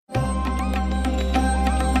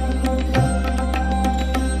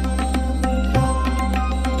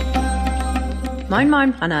Moin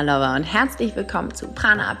Moin Prana-Lover und herzlich willkommen zu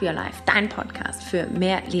Prana Up Your Life, dein Podcast für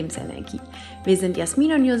mehr Lebensenergie. Wir sind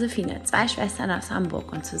Jasmin und Josephine, zwei Schwestern aus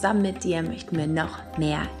Hamburg und zusammen mit dir möchten wir noch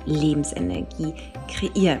mehr Lebensenergie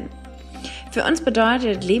kreieren. Für uns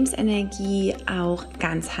bedeutet Lebensenergie auch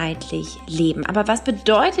ganzheitlich leben. Aber was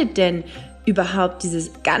bedeutet denn überhaupt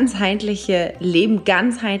dieses ganzheitliche Leben,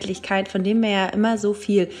 Ganzheitlichkeit, von dem wir ja immer so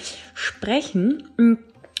viel sprechen?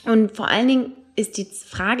 Und vor allen Dingen ist die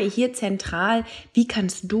Frage hier zentral, wie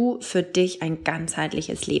kannst du für dich ein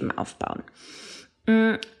ganzheitliches Leben aufbauen?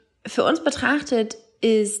 Für uns betrachtet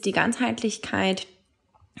ist die Ganzheitlichkeit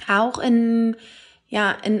auch in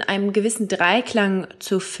einem gewissen Dreiklang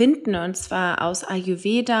zu finden, und zwar aus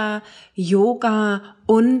Ayurveda, Yoga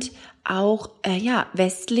und auch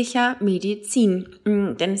westlicher Medizin.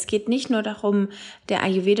 Denn es geht nicht nur darum, der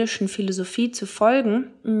ayurvedischen Philosophie zu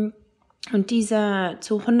folgen und diese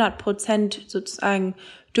zu 100% sozusagen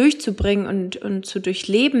durchzubringen und zu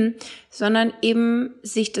durchleben, sondern eben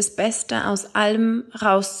sich das Beste aus allem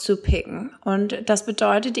rauszupicken. Und das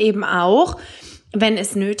bedeutet eben auch, wenn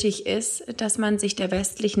es nötig ist, dass man sich der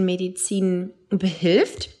westlichen Medizin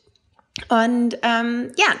behilft und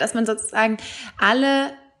dass man sozusagen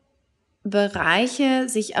alle Bereiche,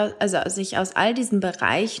 sich aus all diesen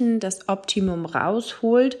Bereichen das Optimum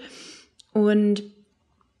rausholt und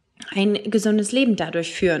ein gesundes Leben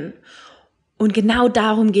dadurch führen. Und genau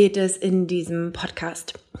darum geht es in diesem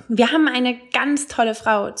Podcast. Wir haben eine ganz tolle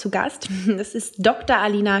Frau zu Gast. Das ist Dr.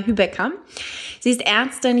 Alina Hüb. Sie ist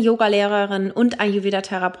Ärztin, Yogalehrerin und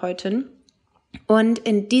Ayurveda-Therapeutin. Und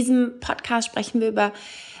in diesem Podcast sprechen wir über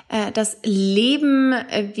das Leben,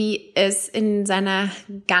 wie es in seiner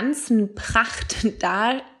ganzen Pracht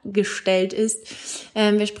dargestellt ist.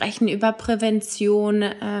 Wir sprechen über Prävention,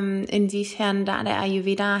 inwiefern da der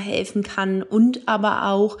Ayurveda helfen kann und aber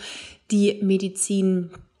auch die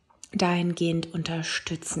Medizin dahingehend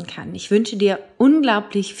unterstützen kann. Ich wünsche dir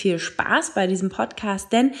unglaublich viel Spaß bei diesem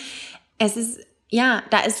Podcast, denn es ist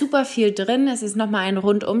da ist super viel drin. Es ist nochmal ein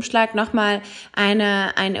Rundumschlag, nochmal ein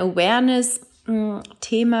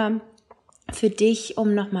Awareness-Thema für dich,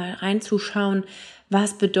 um nochmal reinzuschauen,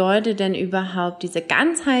 was bedeutet denn überhaupt diese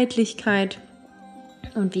Ganzheitlichkeit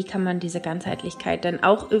und wie kann man diese Ganzheitlichkeit dann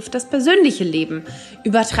auch auf das persönliche Leben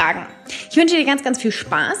übertragen. Ich wünsche dir ganz, ganz viel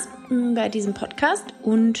Spaß bei diesem Podcast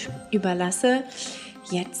und überlasse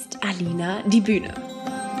jetzt Alina die Bühne.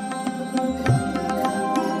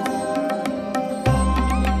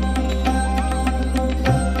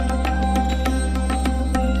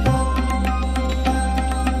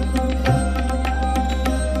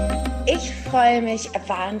 Ich freue mich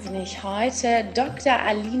wahnsinnig, heute Dr.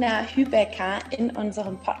 Alina Hüb in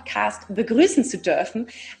unserem Podcast begrüßen zu dürfen.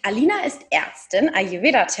 Alina ist Ärztin,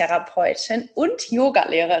 Ayurveda-Therapeutin und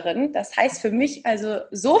Yogalehrerin. Das heißt für mich also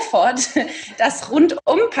sofort das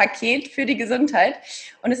Rundum-Paket für die Gesundheit.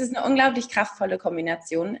 Und es ist eine unglaublich kraftvolle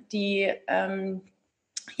Kombination, die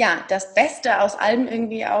das Beste aus allem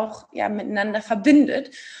irgendwie auch miteinander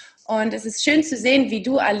verbindet. Und es ist schön zu sehen, wie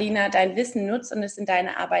du, Alina, dein Wissen nutzt und es in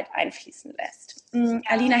deine Arbeit einfließen lässt.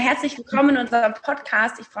 Alina, herzlich willkommen in unserem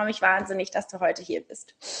Podcast. Ich freue mich wahnsinnig, dass du heute hier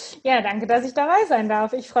bist. Ja, danke, dass ich dabei sein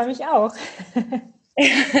darf. Ich freue mich auch.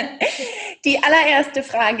 Die allererste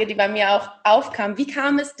Frage, die bei mir auch aufkam, wie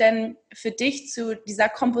kam es denn für dich zu dieser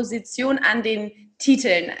Komposition an den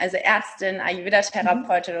Titeln, also Ärztin,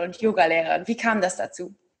 Ayurveda-Therapeutin und Yogalehrerin? Wie kam das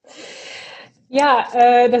dazu?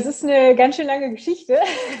 Ja, das ist eine ganz schön lange Geschichte.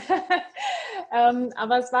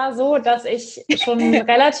 Aber es war so, dass ich schon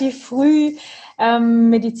relativ früh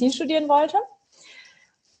Medizin studieren wollte.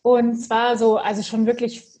 Und zwar so, also schon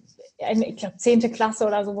wirklich, ich glaube 10. Klasse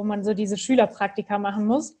oder so, wo man so diese Schülerpraktika machen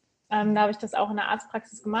muss. Da habe ich das auch in der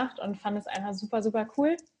Arztpraxis gemacht und fand es einfach super, super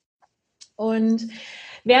cool. Und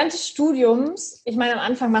während des Studiums, ich meine, am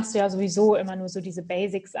Anfang machst du ja sowieso immer nur so diese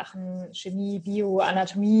Basic-Sachen, Chemie, Bio,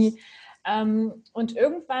 Anatomie. Und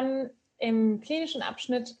irgendwann im klinischen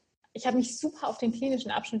Abschnitt, ich habe mich super auf den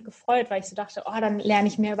klinischen Abschnitt gefreut, weil ich so dachte, dann lerne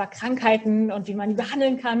ich mehr über Krankheiten und wie man die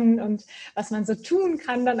behandeln kann und was man so tun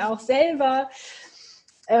kann dann auch selber.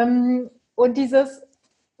 Und dieses,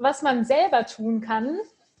 was man selber tun kann,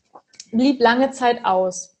 blieb lange Zeit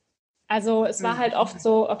aus. Also es war halt oft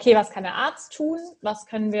so, okay, was kann der Arzt tun? Was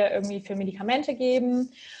können wir irgendwie für Medikamente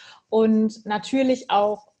geben? Und natürlich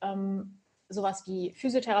auch sowas wie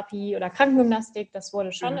Physiotherapie oder Krankengymnastik, das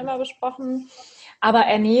wurde schon immer besprochen. Aber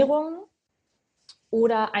Ernährung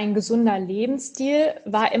oder ein gesunder Lebensstil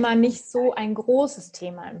war immer nicht so ein großes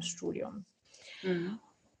Thema im Studium.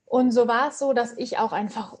 Und so war es so, dass ich auch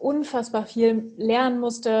einfach unfassbar viel lernen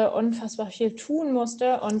musste, unfassbar viel tun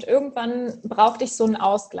musste und irgendwann brauchte ich so einen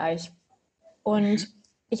Ausgleich. Und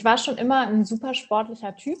ich war schon immer ein super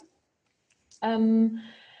sportlicher Typ. Und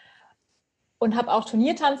habe auch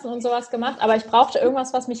Turniertanzen und sowas gemacht, aber ich brauchte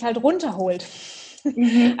irgendwas, was mich halt runterholt.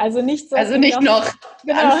 Also nicht so. Also nicht noch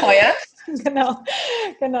anfeuert.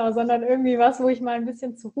 Genau, sondern irgendwie was, wo ich mal ein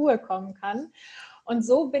bisschen zur Ruhe kommen kann. Und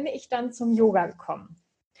so bin ich dann zum Yoga gekommen.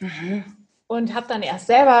 Und habe dann erst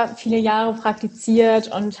selber viele Jahre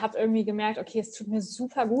praktiziert und habe irgendwie gemerkt, okay, es tut mir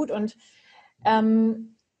super gut. Und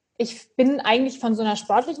ich bin eigentlich von so einer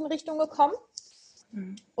sportlichen Richtung gekommen.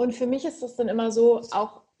 Und für mich ist das dann immer so,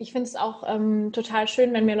 auch ich finde es auch total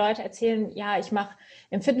schön, wenn mir Leute erzählen, ja, ich mache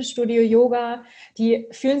im Fitnessstudio Yoga. Die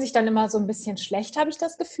fühlen sich dann immer so ein bisschen schlecht, habe ich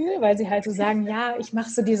das Gefühl, weil sie halt so sagen, ja, ich mache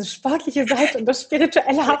so diese sportliche Seite und das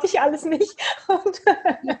Spirituelle habe ich alles nicht. Und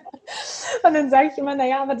dann sage ich immer,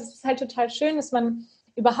 naja, aber das ist halt total schön, dass man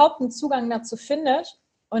überhaupt einen Zugang dazu findet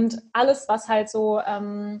und alles, was halt so,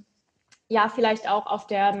 ja, vielleicht auch auf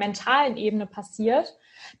der mentalen Ebene passiert,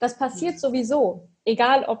 das passiert sowieso.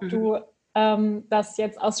 Egal, ob du das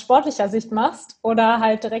jetzt aus sportlicher Sicht machst oder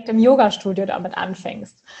halt direkt im Yoga-Studio damit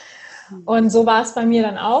anfängst. Und so war es bei mir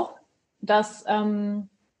dann auch, dass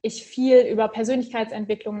ich viel über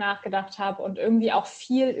Persönlichkeitsentwicklung nachgedacht habe und irgendwie auch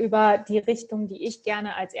viel über die Richtung, die ich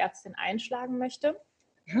gerne als Ärztin einschlagen möchte.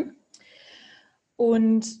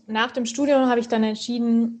 Und nach dem Studium habe ich dann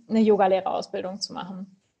entschieden, eine Yogalehrerausbildung zu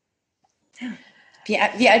machen.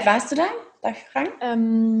 Wie alt warst du da? Darf ich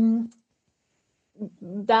fragen?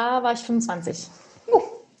 Da war ich 25.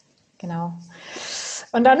 Genau.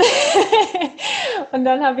 Und dann, und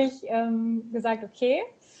dann habe ich gesagt, okay,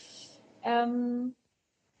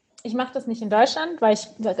 ich mache das nicht in Deutschland, weil ich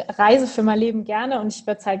reise für mein Leben gerne und ich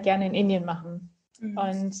würde es halt gerne in Indien machen.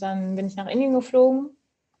 Und dann bin ich nach Indien geflogen.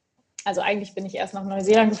 Also eigentlich bin ich erst nach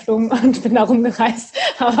Neuseeland geflogen und bin da rumgereist,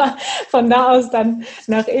 aber von da aus dann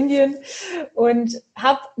nach Indien und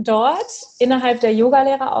habe dort innerhalb der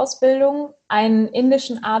Yogalehrerausbildung einen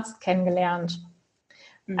indischen Arzt kennengelernt.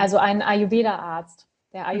 Also einen Ayurveda-Arzt,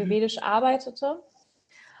 der ayurvedisch arbeitete,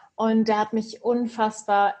 und der hat mich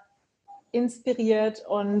unfassbar inspiriert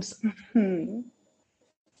und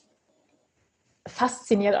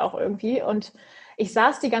fasziniert auch irgendwie. Und ich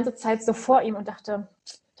saß die ganze Zeit so vor ihm und dachte,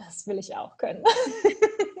 das will ich auch können.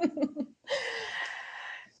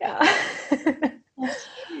 Ja.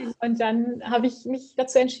 Und dann habe ich mich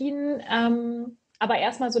dazu entschieden, aber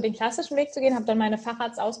erstmal so den klassischen Weg zu gehen, habe dann meine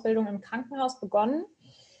Facharztausbildung im Krankenhaus begonnen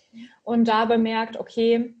und da bemerkt,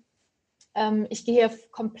 okay, ich gehe hier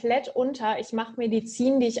komplett unter, ich mache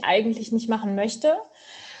Medizin, die ich eigentlich nicht machen möchte,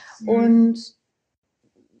 und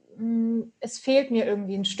es fehlt mir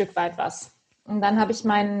irgendwie ein Stück weit was. Und dann habe ich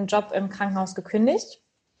meinen Job im Krankenhaus gekündigt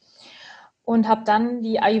und habe dann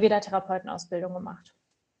die Ayurveda-Therapeutenausbildung gemacht.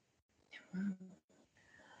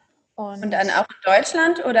 Und dann auch in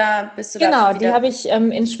Deutschland oder bist du da? Genau, wieder? Die habe ich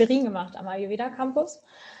in Schwerin gemacht, am Ayurveda Campus.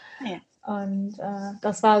 Ja. Und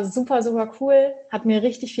das war super, super cool. Hat mir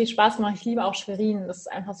richtig viel Spaß gemacht. Ich liebe auch Schwerin. Das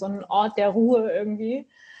ist einfach so ein Ort der Ruhe irgendwie.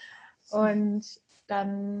 Und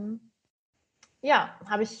dann, ja,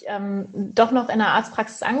 habe ich doch noch in der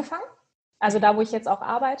Arztpraxis angefangen. Also da, wo ich jetzt auch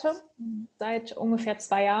arbeite, seit ungefähr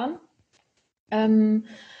 2 Jahren.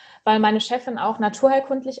 Weil meine Chefin auch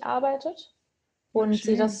naturheilkundlich arbeitet. Und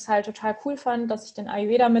sie das halt total cool fand, dass ich den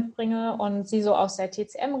Ayurveda mitbringe und sie so aus der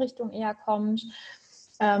TCM-Richtung eher kommt.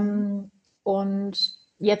 Und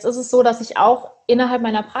jetzt ist es so, dass ich auch innerhalb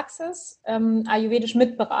meiner Praxis ayurvedisch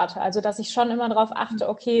mitberate. Also dass ich schon immer darauf achte,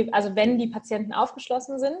 okay, also wenn die Patienten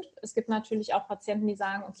aufgeschlossen sind, es gibt natürlich auch Patienten, die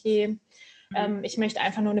sagen, okay, ich möchte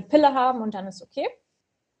einfach nur eine Pille haben und dann ist okay.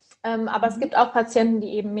 Aber es gibt auch Patienten, die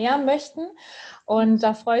eben mehr möchten. Und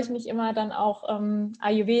da freue ich mich immer dann auch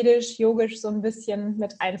ayurvedisch, yogisch so ein bisschen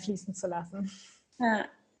mit einfließen zu lassen. Ja,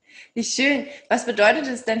 wie schön. Was bedeutet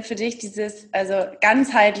es denn für dich, also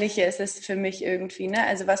ganzheitliche ist es für mich irgendwie, ne?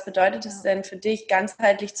 Also was bedeutet es denn für dich,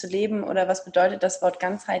 ganzheitlich zu leben, oder was bedeutet das Wort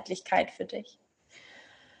Ganzheitlichkeit für dich?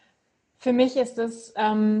 Für mich ist es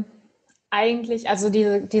eigentlich, also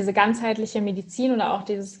diese ganzheitliche Medizin oder auch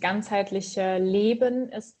dieses ganzheitliche Leben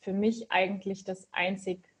ist für mich eigentlich das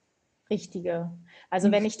einzig Richtige. Also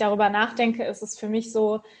wenn ich darüber nachdenke, ist es für mich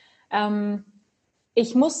so,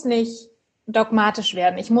 ich muss nicht dogmatisch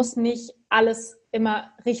werden. Ich muss nicht alles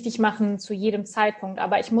immer richtig machen zu jedem Zeitpunkt,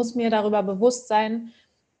 aber ich muss mir darüber bewusst sein,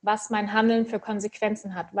 was mein Handeln für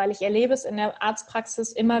Konsequenzen hat, weil ich erlebe es in der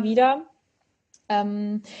Arztpraxis immer wieder.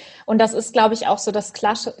 Und das ist, glaube ich, auch so das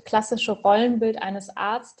klassische Rollenbild eines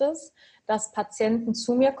Arztes, dass Patienten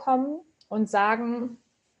zu mir kommen und sagen,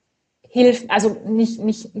 Hilfe, also nicht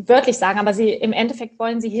wörtlich sagen, aber im Endeffekt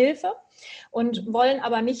wollen sie Hilfe und wollen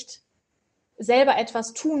aber nicht selber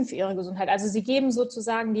etwas tun für ihre Gesundheit. Also sie geben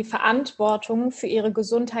sozusagen die Verantwortung für ihre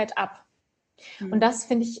Gesundheit ab. Und das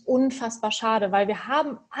finde ich unfassbar schade, weil wir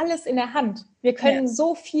haben alles in der Hand. Wir können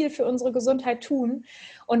so viel für unsere Gesundheit tun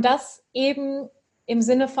und das eben im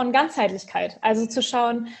Sinne von Ganzheitlichkeit. Also zu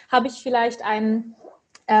schauen, habe ich vielleicht einen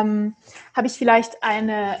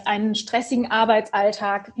stressigen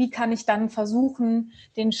Arbeitsalltag? Wie kann ich dann versuchen,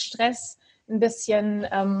 den Stress ein bisschen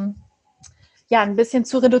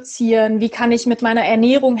zu reduzieren? Wie kann ich mit meiner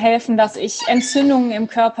Ernährung helfen, dass ich Entzündungen im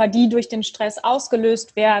Körper, die durch den Stress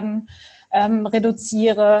ausgelöst werden,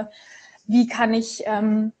 reduziere? Wie kann ich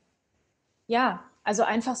also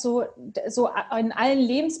einfach so in allen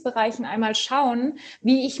Lebensbereichen einmal schauen,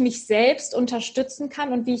 wie ich mich selbst unterstützen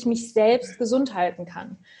kann und wie ich mich selbst gesund halten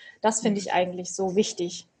kann. Das finde ich eigentlich so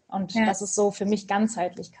wichtig. Und das ist so für mich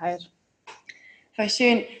Ganzheitlichkeit. Voll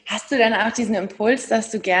schön. Hast du dann auch diesen Impuls,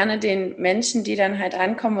 dass du gerne den Menschen, die dann halt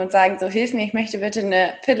ankommen und sagen, so hilf mir, ich möchte bitte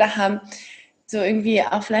eine Pille haben, so irgendwie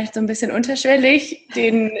auch vielleicht so ein bisschen unterschwellig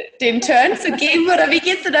den Turn zu geben? Oder wie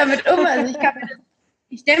gehst du damit um? Also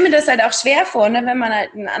ich stelle mir das halt auch schwer vor, ne, wenn man halt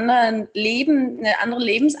eine andere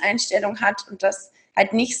Lebenseinstellung hat und das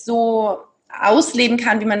halt nicht so ausleben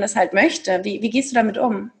kann, wie man das halt möchte. Wie gehst du damit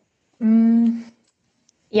um?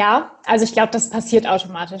 Ja, also ich glaube, das passiert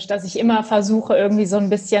automatisch, dass ich immer versuche, irgendwie so ein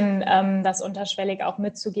bisschen das unterschwellig auch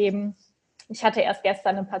mitzugeben. Ich hatte erst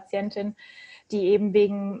gestern eine Patientin, die eben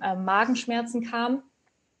wegen Magenschmerzen kam.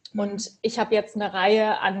 Und ich habe jetzt eine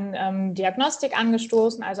Reihe an Diagnostik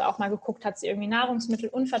angestoßen, also auch mal geguckt, hat sie irgendwie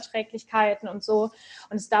Nahrungsmittelunverträglichkeiten und so.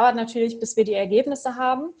 Und es dauert natürlich, bis wir die Ergebnisse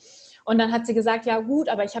haben. Und dann hat sie gesagt, ja gut,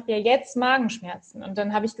 aber ich habe ja jetzt Magenschmerzen. Und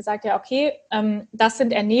dann habe ich gesagt, ja okay, das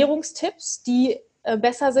sind Ernährungstipps, die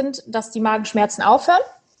besser sind, dass die Magenschmerzen aufhören.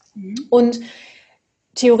 Und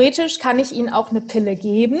theoretisch kann ich Ihnen auch eine Pille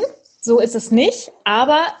geben. So ist es nicht,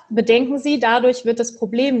 aber bedenken Sie, dadurch wird das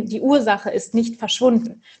Problem, die Ursache ist nicht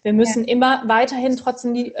verschwunden. Wir müssen immer weiterhin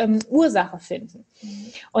trotzdem die Ursache finden.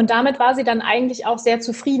 Und damit war sie dann eigentlich auch sehr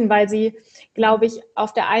zufrieden, weil sie, glaube ich,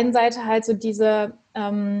 auf der einen Seite halt so diese,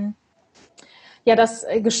 das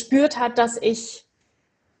gespürt hat, dass ich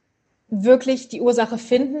wirklich die Ursache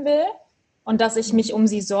finden will und dass ich mich um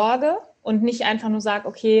sie sorge und nicht einfach nur sage,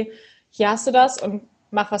 okay, hier hast du das und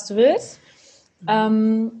mach, was du willst.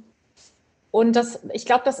 Und ich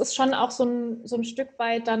glaube, das ist schon auch so ein Stück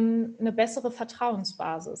weit dann eine bessere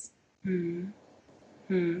Vertrauensbasis.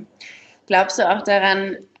 Glaubst du auch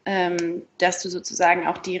daran, dass du sozusagen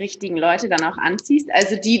auch die richtigen Leute dann auch anziehst?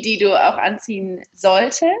 Also die du auch anziehen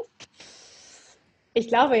solltest? Ich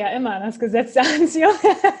glaube ja immer an das Gesetz der Anziehung.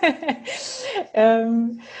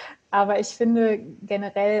 Aber ich finde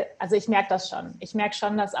generell, also ich merke das schon. Ich merke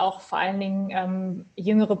schon, dass auch vor allen Dingen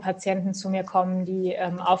jüngere Patienten zu mir kommen, die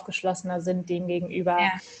aufgeschlossener sind dem gegenüber.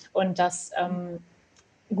 Ja. Und das,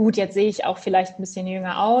 gut, jetzt sehe ich auch vielleicht ein bisschen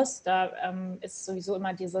jünger aus. Da ist sowieso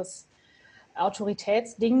immer dieses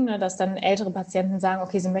Autoritätsding, ne, dass dann ältere Patienten sagen,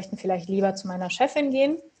 okay, sie möchten vielleicht lieber zu meiner Chefin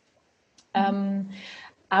gehen.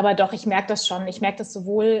 Aber doch, ich merke das schon. Ich merke das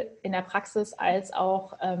sowohl in der Praxis als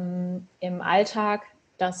auch im Alltag,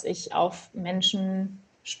 dass ich auf Menschen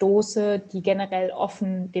stoße, die generell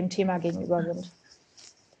offen dem Thema gegenüber sind.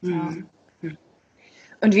 Ja.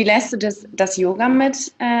 Und wie lässt du das Yoga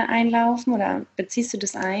mit einlaufen oder beziehst du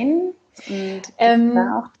das ein? Und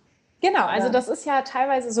genau, also das ist ja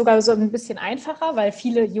teilweise sogar so ein bisschen einfacher, weil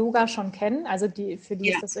viele Yoga schon kennen. Also für die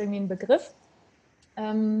ist das irgendwie ein Begriff.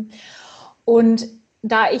 Und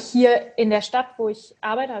da ich hier in der Stadt, wo ich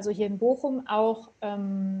arbeite, also hier in Bochum, auch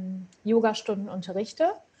Yogastunden unterrichte,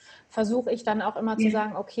 versuche ich dann auch immer zu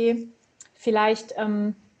sagen, okay, vielleicht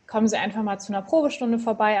kommen Sie einfach mal zu einer Probestunde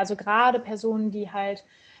vorbei. Also gerade Personen, die halt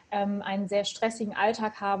einen sehr stressigen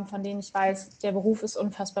Alltag haben, von denen ich weiß, der Beruf ist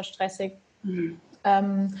unfassbar stressig.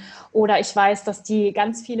 Oder ich weiß, dass die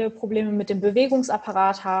ganz viele Probleme mit dem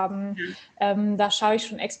Bewegungsapparat haben. Da schaue ich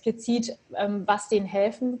schon explizit, was denen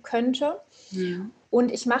helfen könnte. Und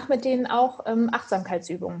ich mache mit denen auch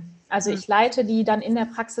Achtsamkeitsübungen. Also ich leite die dann in der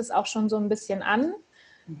Praxis auch schon so ein bisschen an.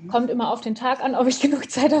 Kommt immer auf den Tag an, ob ich genug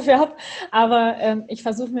Zeit dafür habe. Aber ich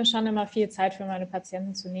versuche mir schon immer viel Zeit für meine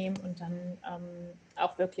Patienten zu nehmen und dann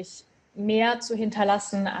auch wirklich mehr zu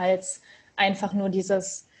hinterlassen als einfach nur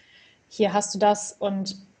dieses, hier hast du das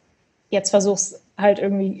und jetzt versuch's halt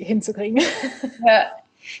irgendwie hinzukriegen. Ja.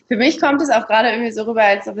 Für mich kommt es auch gerade irgendwie so rüber,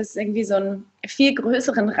 als ob es irgendwie so einen viel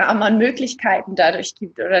größeren Rahmen an Möglichkeiten dadurch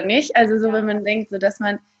gibt, oder nicht? Also so, wenn man denkt, so dass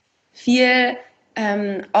man viel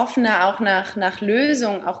offener auch nach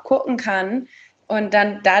Lösungen auch gucken kann und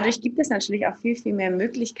dann dadurch gibt es natürlich auch viel, viel mehr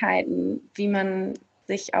Möglichkeiten, wie man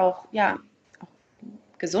sich auch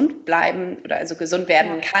gesund bleiben oder also gesund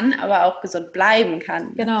werden kann, aber auch gesund bleiben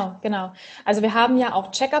kann. Genau, genau. Also wir haben ja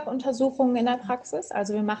auch Check-up-Untersuchungen in der Praxis.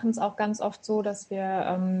 Also wir machen es auch ganz oft so, dass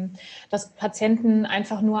dass Patienten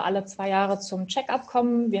einfach nur alle 2 Jahre zum Check-up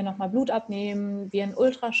kommen, wir nochmal Blut abnehmen, wir einen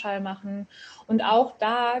Ultraschall machen. Und auch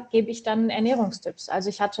da gebe ich dann Ernährungstipps. Also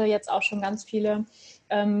ich hatte jetzt auch schon ganz viele,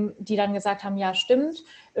 die dann gesagt haben, ja stimmt,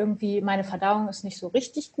 irgendwie meine Verdauung ist nicht so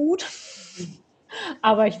richtig gut.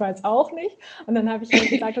 Aber ich weiß auch nicht. Und dann habe ich halt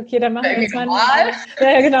gesagt, okay, dann machen wir jetzt mal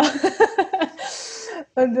ja, genau.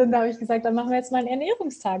 Und dann habe ich gesagt, dann machen wir jetzt mal ein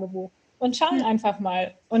Ernährungstagebuch und schauen einfach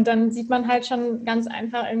mal. Und dann sieht man halt schon ganz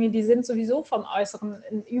einfach irgendwie, die sind sowieso vom Äußeren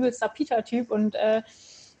ein übelster Pita-Typ und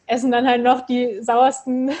essen dann halt noch die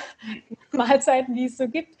sauersten Mahlzeiten, die es so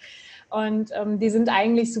gibt. Und die sind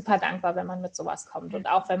eigentlich super dankbar, wenn man mit sowas kommt. Und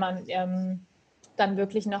auch wenn man dann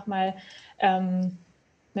wirklich nochmal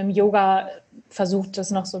mit dem Yoga versucht, das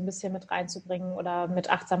noch so ein bisschen mit reinzubringen oder mit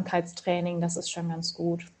Achtsamkeitstraining, das ist schon ganz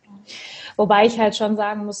gut. Wobei ich halt schon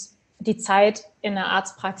sagen muss, die Zeit in der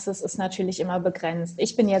Arztpraxis ist natürlich immer begrenzt.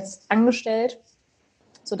 Ich bin jetzt angestellt,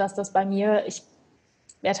 sodass das bei mir, ich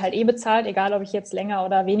werde halt bezahlt, egal ob ich jetzt länger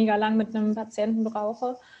oder weniger lang mit einem Patienten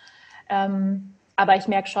brauche. Aber ich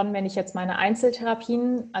merke schon, wenn ich jetzt meine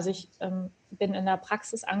Einzeltherapien, also ich bin in der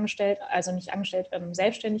Praxis angestellt, also nicht angestellt,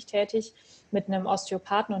 selbstständig tätig, mit einem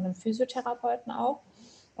Osteopathen und einem Physiotherapeuten auch.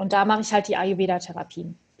 Und da mache ich halt die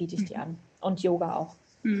Ayurveda-Therapien, biete ich die an. Und Yoga auch.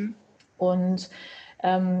 Mhm. Und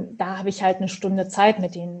da habe ich halt eine Stunde Zeit,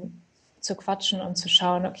 mit denen zu quatschen und zu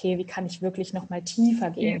schauen, okay, wie kann ich wirklich nochmal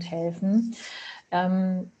tiefergehend helfen.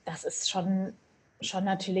 Das ist schon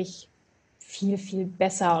natürlich viel, viel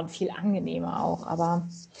besser und viel angenehmer auch. Aber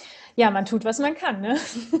ja, man tut, was man kann, ne?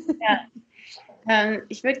 Ja.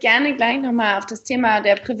 Ich würde gerne gleich nochmal auf das Thema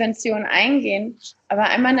der Prävention eingehen, aber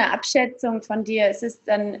einmal eine Abschätzung von dir. Ist es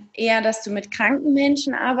dann eher, dass du mit kranken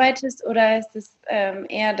Menschen arbeitest oder ist es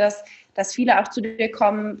eher, dass viele auch zu dir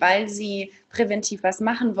kommen, weil sie präventiv was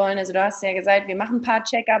machen wollen? Also du hast ja gesagt, wir machen ein paar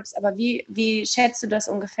Check-ups, aber wie schätzt du das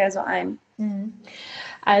ungefähr so ein?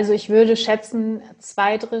 Also ich würde schätzen,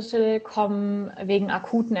 2/3 kommen wegen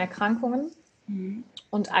akuten Erkrankungen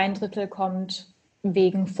und 1/3 kommt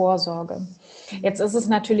wegen Vorsorge. Jetzt ist es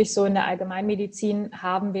natürlich so, in der Allgemeinmedizin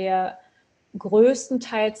haben wir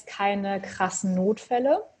größtenteils keine krassen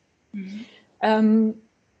Notfälle,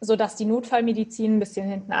 sodass die Notfallmedizin ein bisschen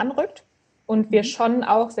hinten anrückt und wir schon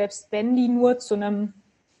auch, selbst wenn die nur zu einem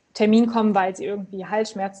Termin kommen, weil sie irgendwie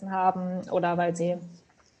Halsschmerzen haben oder weil sie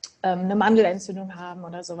eine Mandelentzündung haben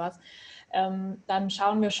oder sowas, dann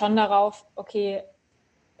schauen wir schon darauf, okay,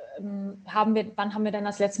 wann haben wir denn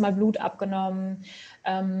das letzte Mal Blut abgenommen?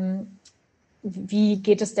 Wie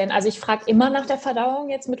geht es denn? Also ich frage immer nach der Verdauung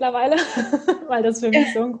jetzt mittlerweile, weil das für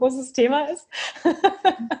mich so ein großes Thema ist.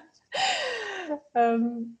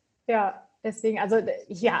 Ja, deswegen, also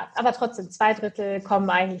ja, aber trotzdem, 2/3 kommen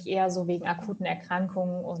eigentlich eher so wegen akuten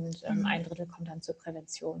Erkrankungen und 1/3 kommt dann zur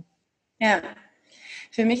Prävention. Ja.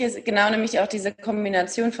 Für mich ist genau nämlich auch diese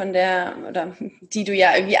Kombination die du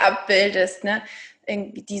ja irgendwie abbildest, ne?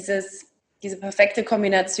 Diese perfekte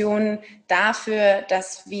Kombination dafür,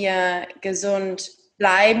 dass wir gesund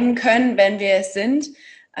bleiben können, wenn wir es sind.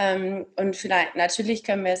 Und vielleicht, natürlich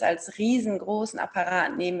können wir es als riesengroßen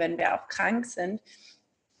Apparat nehmen, wenn wir auch krank sind.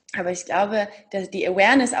 Aber ich glaube, dass die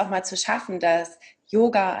Awareness auch mal zu schaffen, dass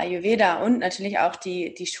Yoga, Ayurveda und natürlich auch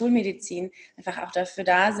die Schulmedizin einfach auch dafür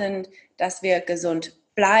da sind, dass wir gesund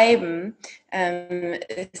bleiben,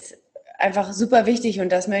 ist einfach super wichtig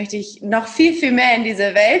und das möchte ich noch viel, viel mehr in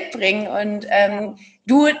diese Welt bringen. Und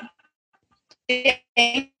du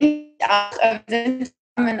auch,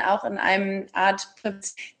 sind auch in einem Art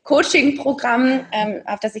Coaching-Programm,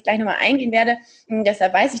 auf das ich gleich nochmal eingehen werde.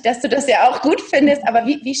 Deshalb weiß ich, dass du das ja auch gut findest. Aber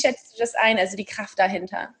wie schätzt du das ein, also die Kraft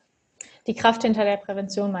dahinter? Die Kraft hinter der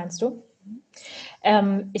Prävention, meinst du?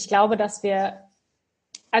 Ich glaube, dass wir,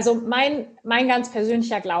 also mein ganz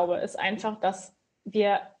persönlicher Glaube ist einfach, dass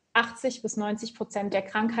wir 80-90% der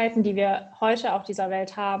Krankheiten, die wir heute auf dieser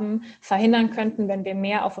Welt haben, verhindern könnten, wenn wir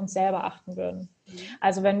mehr auf uns selber achten würden.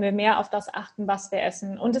 Also wenn wir mehr auf das achten, was wir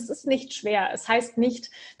essen. Und es ist nicht schwer. Es heißt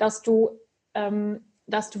nicht, dass du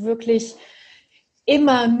wirklich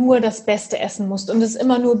immer nur das Beste essen musst und es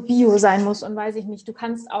immer nur Bio sein muss und weiß ich nicht. Du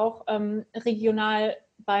kannst auch regional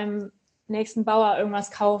beim nächsten Bauer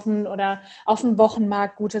irgendwas kaufen oder auf dem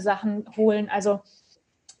Wochenmarkt gute Sachen holen. Also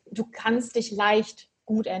du kannst dich leicht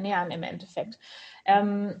gut ernähren im Endeffekt.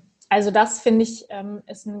 Also das, finde ich,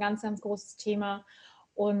 ist ein ganz, ganz großes Thema.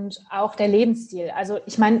 Und auch der Lebensstil. Also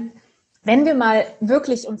ich meine, wenn wir mal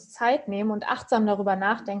wirklich uns Zeit nehmen und achtsam darüber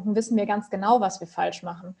nachdenken, wissen wir ganz genau, was wir falsch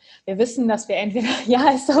machen. Wir wissen, dass wir entweder,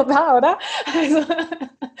 ja, ist doch wahr, oder? Also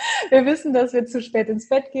wir wissen, dass wir zu spät ins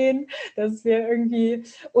Bett gehen, dass wir irgendwie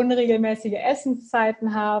unregelmäßige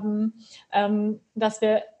Essenszeiten haben, dass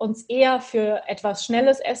wir uns eher für etwas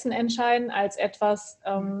schnelles Essen entscheiden, als etwas,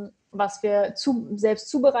 was wir selbst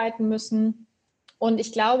zubereiten müssen. Und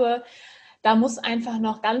ich glaube, da muss einfach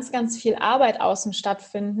noch ganz, ganz viel Arbeit außen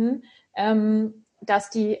stattfinden, dass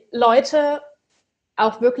die Leute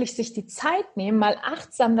auch wirklich sich die Zeit nehmen, mal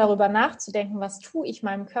achtsam darüber nachzudenken, was tue ich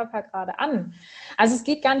meinem Körper gerade an. Also es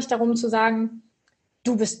geht gar nicht darum zu sagen,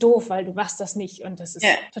 du bist doof, weil du machst das nicht und das ist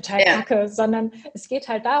total kacke, sondern es geht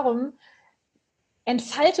halt darum,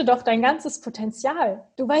 entfalte doch dein ganzes Potenzial.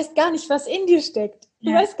 Du weißt gar nicht, was in dir steckt.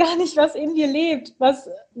 Du weißt gar nicht, was in dir lebt,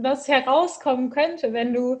 was herauskommen könnte,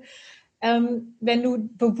 wenn du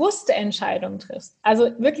bewusste Entscheidungen triffst.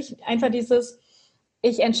 Also wirklich einfach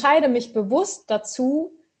ich entscheide mich bewusst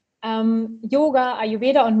dazu, Yoga,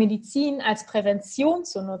 Ayurveda und Medizin als Prävention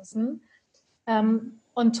zu nutzen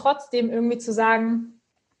und trotzdem irgendwie zu sagen,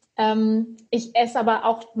 ich esse aber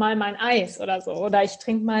auch mal mein Eis oder so oder ich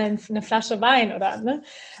trinke mal eine Flasche Wein oder, ne?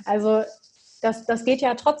 Also das geht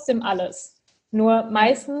ja trotzdem alles. Nur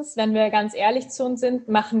meistens, wenn wir ganz ehrlich zu uns sind,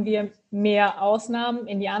 machen wir mehr Ausnahmen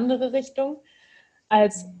in die andere Richtung,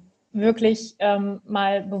 als wirklich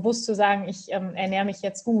mal bewusst zu sagen, ich ernähre mich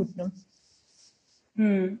jetzt gut. Ne?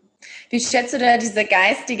 Wie schätzt du da diese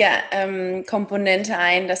geistige Komponente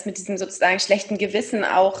ein, dass mit diesem sozusagen schlechten Gewissen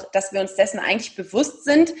auch, dass wir uns dessen eigentlich bewusst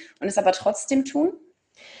sind und es aber trotzdem tun?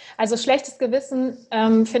 Also schlechtes Gewissen,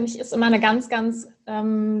 finde ich, ist immer eine ganz, ganz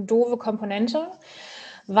doofe Komponente,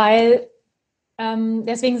 weil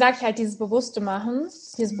deswegen sage ich halt dieses bewusste Machen,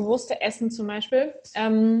 dieses bewusste Essen zum Beispiel.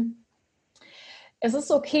 Es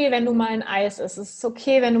ist okay, wenn du mal ein Eis isst, es ist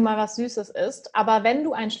okay, wenn du mal was Süßes isst, aber wenn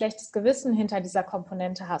du ein schlechtes Gewissen hinter dieser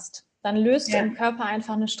Komponente hast, dann löst du im Körper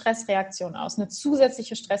einfach eine Stressreaktion aus, eine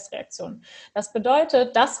zusätzliche Stressreaktion. Das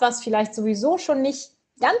bedeutet, das, was vielleicht sowieso schon nicht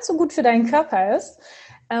ganz so gut für deinen Körper ist,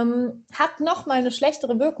 hat nochmal eine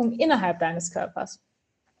schlechtere Wirkung innerhalb deines Körpers.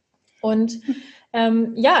 Und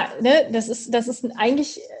das ist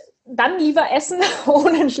eigentlich dann lieber essen,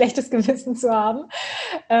 ohne ein schlechtes Gewissen zu haben,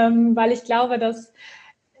 weil ich glaube,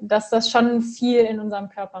 dass das schon viel in unserem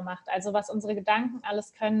Körper macht. Also was unsere Gedanken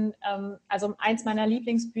alles können. Also eins meiner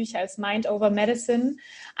Lieblingsbücher ist Mind over Medicine,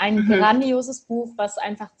 ein grandioses Buch, was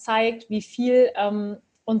einfach zeigt, wie viel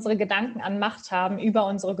unsere Gedanken an Macht haben über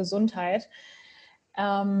unsere Gesundheit.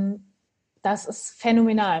 Das ist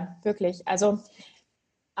phänomenal, wirklich. Also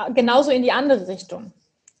genauso in die andere Richtung.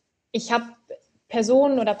 Ich habe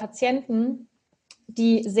Personen oder Patienten,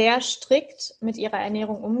 die sehr strikt mit ihrer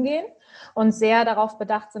Ernährung umgehen und sehr darauf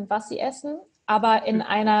bedacht sind, was sie essen, aber in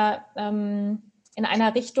einer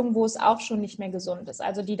Richtung, wo es auch schon nicht mehr gesund ist.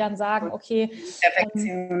 Also die dann sagen, okay,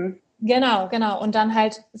 genau, und dann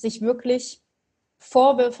halt sich wirklich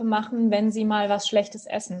Vorwürfe machen, wenn sie mal was Schlechtes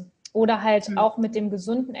essen. Oder halt auch mit dem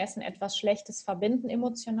gesunden Essen etwas Schlechtes verbinden,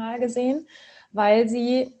 emotional gesehen, weil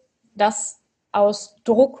sie das aus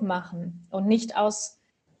Druck machen und nicht aus,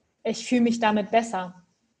 ich fühle mich damit besser.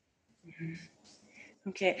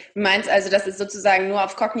 Okay, du meinst also, das ist sozusagen nur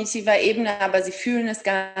auf kognitiver Ebene, aber sie fühlen es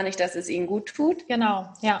gar nicht, dass es ihnen gut tut? Genau,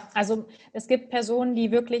 ja. Also es gibt Personen,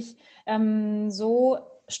 die wirklich so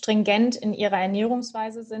stringent in ihrer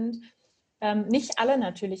Ernährungsweise sind. Nicht alle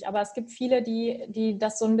natürlich, aber es gibt viele, die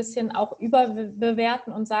das so ein bisschen auch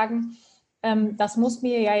überbewerten und sagen, das muss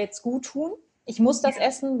mir ja jetzt gut tun. Ich muss das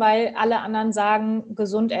essen, weil alle anderen sagen,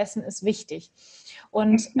 gesund essen ist wichtig.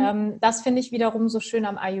 Und das finde ich wiederum so schön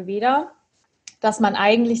am Ayurveda, dass man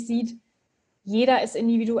eigentlich sieht, jeder ist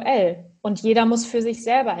individuell und jeder muss für sich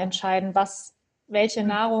selber entscheiden, welche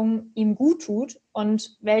Nahrung ihm gut tut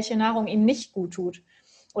und welche Nahrung ihm nicht gut tut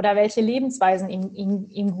oder welche Lebensweisen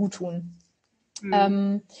ihm gut tun.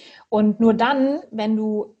 Und nur dann, wenn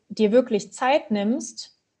du dir wirklich Zeit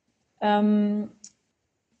nimmst,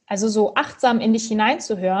 also so achtsam in dich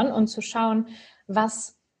hineinzuhören und zu schauen,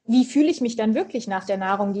 wie fühle ich mich dann wirklich nach der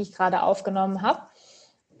Nahrung, die ich gerade aufgenommen habe,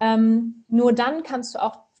 nur dann kannst du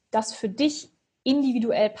auch das für dich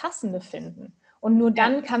individuell Passende finden. Und nur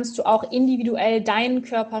dann kannst du auch individuell deinen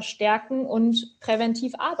Körper stärken und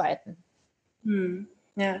präventiv arbeiten.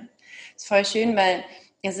 Ja, ist voll schön, weil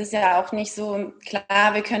es ist ja auch nicht so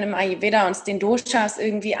klar, wir können im Ayurveda uns den Doshas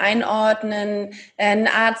irgendwie einordnen, ein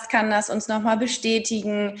Arzt kann das uns nochmal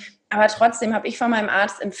bestätigen, aber trotzdem habe ich von meinem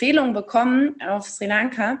Arzt Empfehlungen bekommen auf Sri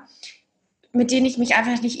Lanka, mit denen ich mich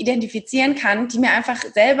einfach nicht identifizieren kann, die mir einfach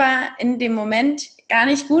selber in dem Moment gar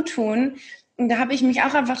nicht gut tun. da habe ich mich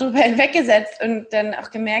auch einfach drüber hinweggesetzt und dann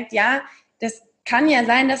auch gemerkt, ja, das kann ja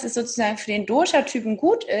sein, dass es sozusagen für den Dosha-Typen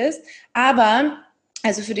gut ist, aber,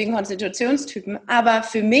 also für den Konstitutionstypen, aber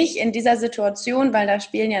für mich in dieser Situation, weil da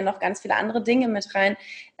spielen ja noch ganz viele andere Dinge mit rein,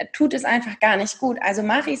 tut es einfach gar nicht gut. Also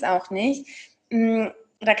mache ich es auch nicht.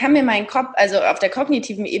 Da kann mir mein Kopf, also auf der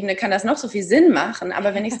kognitiven Ebene kann das noch so viel Sinn machen,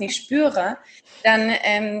 aber wenn ich es nicht spüre,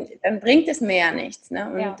 dann bringt es mir ja nichts. Ne?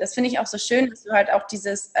 Und das finde ich auch so schön, dass du halt auch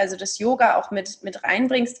also das Yoga auch mit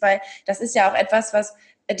reinbringst, weil das ist ja auch etwas, was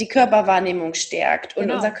die Körperwahrnehmung stärkt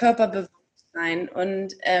und unser Körperbewusstsein.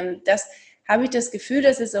 Und das habe ich das Gefühl,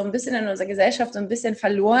 das ist so ein bisschen in unserer Gesellschaft so ein bisschen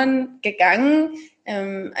verloren gegangen.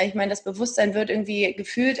 Ich meine, das Bewusstsein wird irgendwie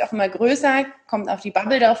gefühlt auch immer größer, kommt auf die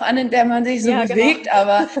Bubble darauf an, in der man sich so bewegt, genau.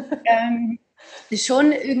 Aber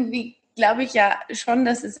schon irgendwie glaube ich ja schon,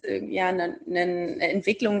 dass es ja eine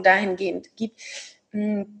Entwicklung dahingehend gibt.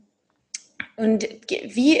 Und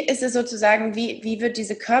wie ist es sozusagen, wie wird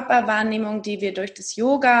diese Körperwahrnehmung, die wir durch das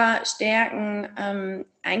Yoga stärken,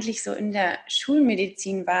 eigentlich so in der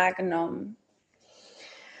Schulmedizin wahrgenommen?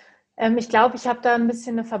 Ich glaube, ich habe da ein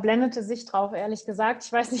bisschen eine verblendete Sicht drauf, ehrlich gesagt.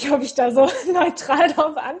 Ich weiß nicht, ob ich da so neutral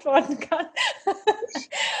darauf antworten kann.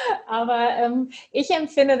 Aber ich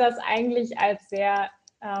empfinde das eigentlich als sehr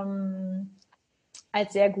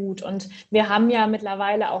gut. Und wir haben ja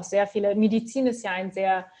mittlerweile auch sehr viele, Medizin ist ja ein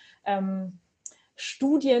sehr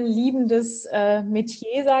studienliebendes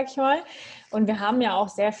Metier, sag ich mal. Und wir haben ja auch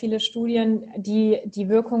sehr viele Studien, die die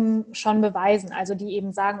Wirkung schon beweisen. Also die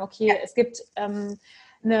eben sagen, okay, es gibt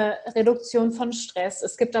eine Reduktion von Stress.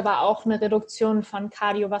 Es gibt aber auch eine Reduktion von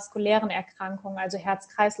kardiovaskulären Erkrankungen, also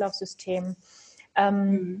Herz-Kreislauf-System.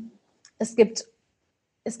 Es gibt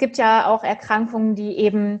ja auch Erkrankungen, die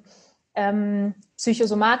eben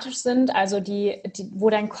psychosomatisch sind, also wo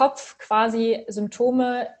dein Kopf quasi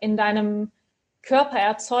Symptome in deinem Körper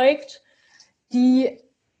erzeugt, die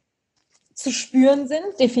zu spüren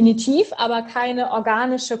sind, definitiv, aber keine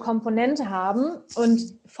organische Komponente haben.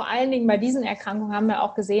 Und vor allen Dingen bei diesen Erkrankungen haben wir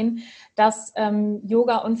auch gesehen, dass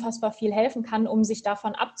Yoga unfassbar viel helfen kann, um sich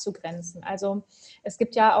davon abzugrenzen. Also es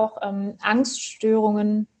gibt ja auch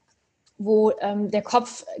Angststörungen, wo der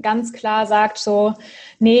Kopf ganz klar sagt so,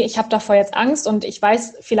 nee, ich habe davor jetzt Angst und ich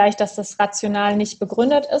weiß vielleicht, dass das rational nicht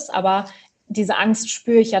begründet ist, aber diese Angst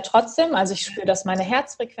spüre ich ja trotzdem. Also ich spüre, dass meine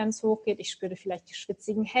Herzfrequenz hochgeht, ich spüre vielleicht die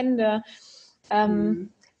schwitzigen Hände.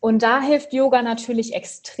 Und da hilft Yoga natürlich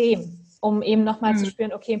extrem, um eben nochmal zu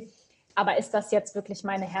spüren, okay, aber ist das jetzt wirklich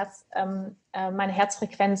meine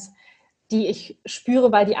Herzfrequenz, die ich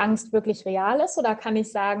spüre, weil die Angst wirklich real ist? Oder kann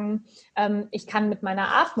ich sagen, ich kann mit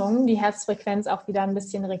meiner Atmung die Herzfrequenz auch wieder ein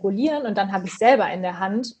bisschen regulieren und dann habe ich selber in der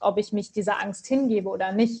Hand, ob ich mich dieser Angst hingebe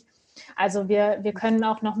oder nicht. Also wir können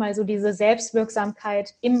auch nochmal so diese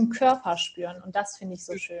Selbstwirksamkeit im Körper spüren und das finde ich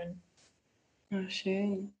so schön. Oh,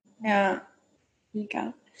 schön. Ja,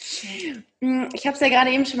 mega. Ich habe es ja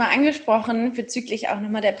gerade eben schon mal angesprochen, bezüglich auch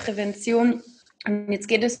nochmal der Prävention. Und jetzt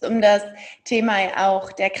geht es um das Thema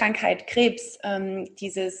auch der Krankheit Krebs,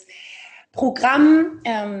 dieses Programm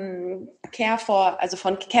von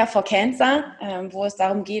Care for Cancer, wo es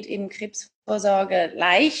darum geht, eben Krebsvorsorge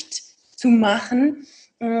leicht zu machen.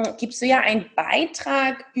 Gibst du ja einen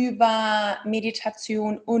Beitrag über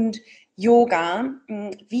Meditation und Yoga.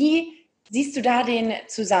 Wie siehst du da den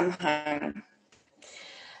Zusammenhang?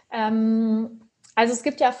 Also es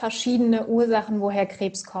gibt ja verschiedene Ursachen, woher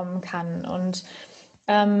Krebs kommen kann. Und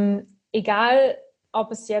egal,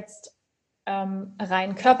 ob es jetzt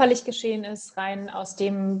rein körperlich geschehen ist, rein aus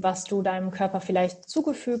dem, was du deinem Körper vielleicht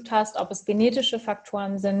zugefügt hast, ob es genetische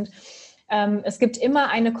Faktoren sind, es gibt immer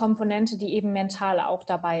eine Komponente, die eben mental auch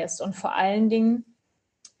dabei ist. Und vor allen Dingen,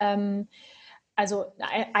 also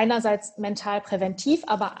einerseits mental präventiv,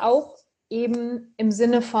 aber auch eben im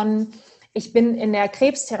Sinne von, ich bin in der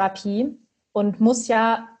Krebstherapie und muss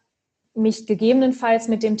ja mich gegebenenfalls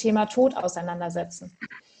mit dem Thema Tod auseinandersetzen.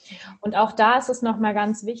 Und auch da ist es nochmal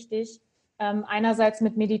ganz wichtig, einerseits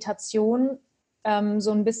mit Meditation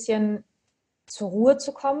so ein bisschen zur Ruhe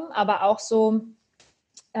zu kommen, aber auch so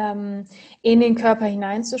in den Körper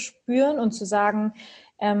hineinzuspüren und zu sagen,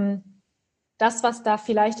 das, was da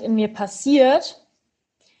vielleicht in mir passiert,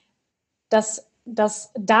 das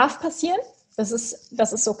darf passieren. Das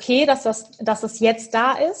ist okay, dass es jetzt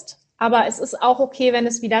da ist, aber es ist auch okay, wenn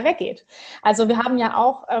es wieder weggeht. Also wir haben ja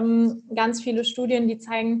auch ganz viele Studien, die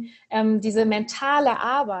zeigen, diese mentale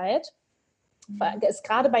Arbeit ist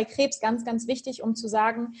gerade bei Krebs ganz, ganz wichtig, um zu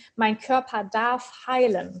sagen, mein Körper darf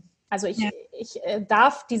heilen. Also ich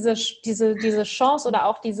darf diese Chance oder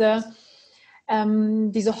auch diese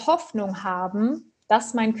Hoffnung haben,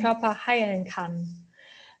 dass mein Körper heilen kann.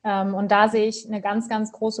 Und da sehe ich eine ganz,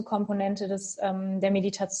 ganz große Komponente der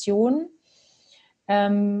Meditation.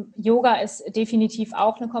 Yoga ist definitiv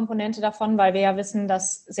auch eine Komponente davon, weil wir ja wissen,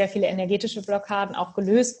 dass sehr viele energetische Blockaden auch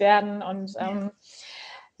gelöst werden. Und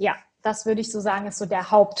ja, das würde ich so sagen, ist so der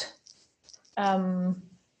der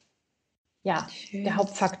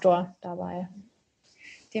Hauptfaktor dabei.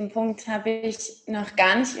 Den Punkt habe ich noch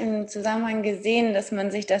gar nicht im Zusammenhang gesehen, dass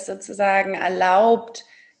man sich das sozusagen erlaubt,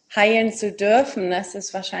 heilen zu dürfen, dass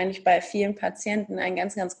es wahrscheinlich bei vielen Patienten ein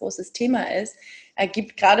ganz, ganz großes Thema ist.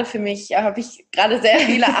 Ergibt gerade für mich, habe ich gerade sehr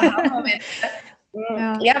viele Aha-Momente.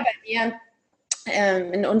 Ja, bei mir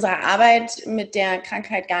in unserer Arbeit mit der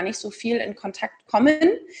Krankheit gar nicht so viel in Kontakt kommen.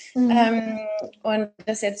 Und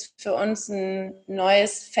das jetzt für uns ein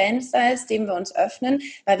neues Fenster ist, dem wir uns öffnen,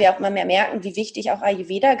 weil wir auch immer mehr merken, wie wichtig auch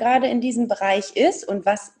Ayurveda gerade in diesem Bereich ist und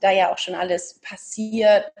was da ja auch schon alles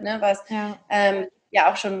passiert, ne, was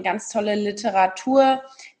ja auch schon ganz tolle Literatur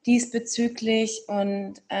diesbezüglich.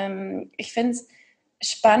 Und ich finde es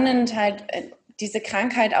spannend, halt diese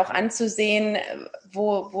Krankheit auch anzusehen,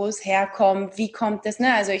 wo es herkommt, wie kommt es,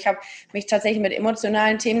 ne? Also ich habe mich tatsächlich mit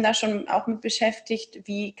emotionalen Themen da schon auch mit beschäftigt,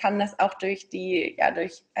 wie kann das auch durch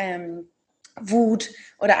Wut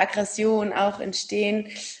oder Aggression auch entstehen,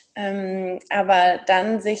 aber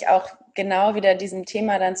dann sich auch genau wieder diesem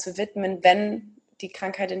Thema dann zu widmen, wenn die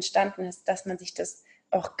Krankheit entstanden ist, dass man sich das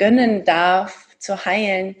auch gönnen darf, zu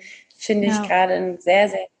heilen, finde ich gerade einen sehr,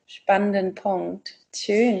 sehr spannenden Punkt.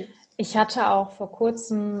 Schön. Ich hatte auch vor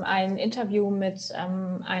kurzem ein Interview mit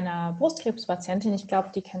einer Brustkrebspatientin, ich glaube,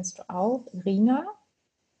 die kennst du auch, Rina.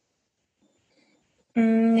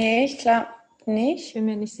 Nee, ich glaube nicht. Bin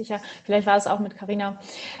mir nicht sicher. Vielleicht war es auch mit Carina.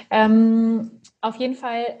 Auf jeden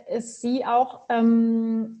Fall ist sie auch,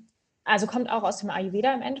 also kommt auch aus dem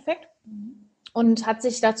Ayurveda im Endeffekt. Und hat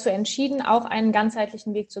sich dazu entschieden, auch einen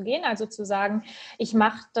ganzheitlichen Weg zu gehen, also zu sagen, ich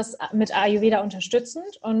mache das mit Ayurveda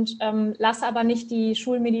unterstützend und lasse aber nicht die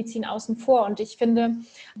Schulmedizin außen vor. Und ich finde,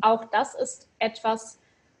 auch das ist etwas,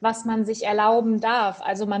 was man sich erlauben darf.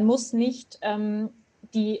 Also man muss nicht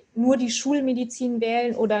nur die Schulmedizin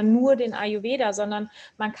wählen oder nur den Ayurveda, sondern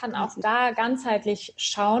man kann auch da ganzheitlich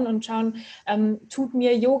schauen und schauen, tut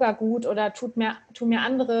mir Yoga gut oder tun mir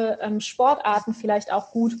andere Sportarten vielleicht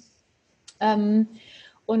auch gut.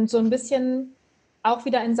 Und so ein bisschen auch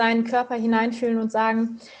wieder in seinen Körper hineinfühlen und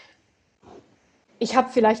sagen, ich habe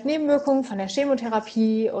vielleicht Nebenwirkungen von der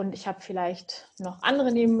Chemotherapie und ich habe vielleicht noch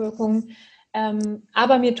andere Nebenwirkungen,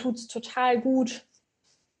 aber mir tut es total gut.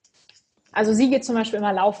 Also sie geht zum Beispiel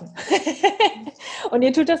immer laufen und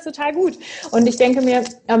ihr tut das total gut. Und ich denke mir,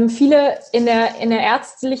 viele von der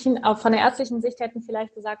ärztlichen Sicht hätten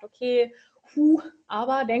vielleicht gesagt, okay,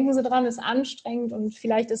 aber denken Sie dran, ist anstrengend und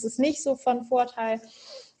vielleicht ist es nicht so von Vorteil.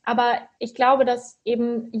 Aber ich glaube, dass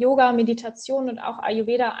eben Yoga, Meditation und auch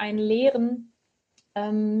Ayurveda einen lehren,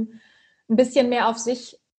 ein bisschen mehr auf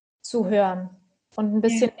sich zu hören und ein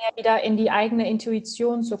bisschen mehr wieder in die eigene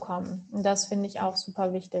Intuition zu kommen. Und das finde ich auch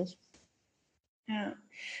super wichtig. Ja,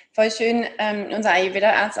 voll schön. Unser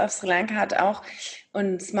Ayurveda-Arzt auf Sri Lanka hat auch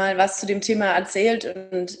uns mal was zu dem Thema erzählt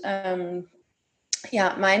und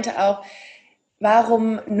meinte auch,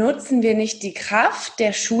 warum nutzen wir nicht die Kraft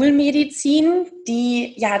der Schulmedizin,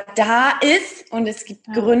 die ja da ist und es gibt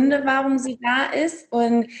Gründe, warum sie da ist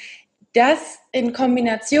und das in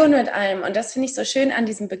Kombination mit allem. Und das finde ich so schön an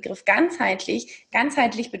diesem Begriff ganzheitlich.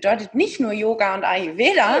 Ganzheitlich bedeutet nicht nur Yoga und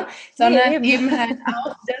Ayurveda, sondern eben halt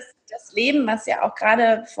auch das Leben, was ja auch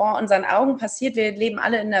gerade vor unseren Augen passiert. Wir leben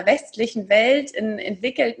alle in der westlichen Welt, in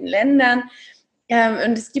entwickelten Ländern.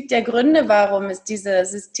 Und es gibt ja Gründe, warum es diese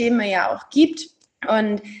Systeme ja auch gibt.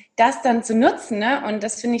 Und das dann zu nutzen, ne? Und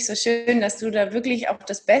das finde ich so schön, dass du da wirklich auch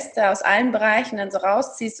das Beste aus allen Bereichen dann so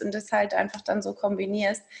rausziehst und das halt einfach dann so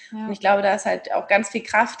kombinierst. Ja. Und ich glaube, da ist halt auch ganz viel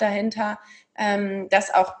Kraft dahinter,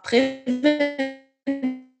 dass auch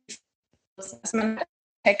dass man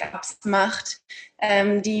Check-ups macht,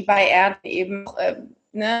 die bei Ärzten eben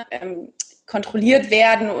kontrolliert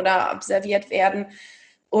werden oder observiert werden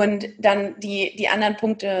und dann die anderen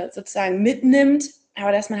Punkte sozusagen mitnimmt,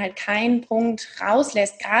 aber dass man halt keinen Punkt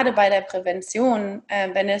rauslässt, gerade bei der Prävention,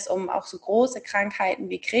 wenn es um auch so große Krankheiten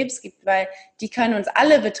wie Krebs geht, weil die können uns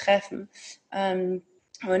alle betreffen.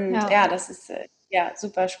 Das ist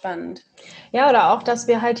super spannend. Ja, oder auch, dass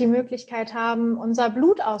wir halt die Möglichkeit haben, unser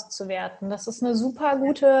Blut auszuwerten. Das ist eine super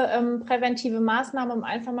gute präventive Maßnahme, um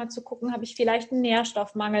einfach mal zu gucken, habe ich vielleicht einen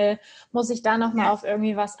Nährstoffmangel, muss ich da nochmal auf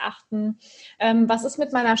irgendwie was achten? Was ist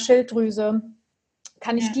mit meiner Schilddrüse?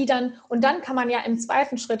 Kann ich die dann, und dann kann man ja im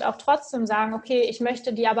zweiten Schritt auch trotzdem sagen, okay, ich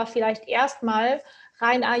möchte die aber vielleicht erstmal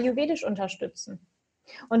rein ayurvedisch unterstützen.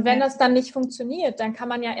 Und wenn das dann nicht funktioniert, dann kann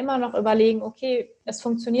man ja immer noch überlegen, okay, es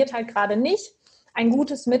funktioniert halt gerade nicht. Ein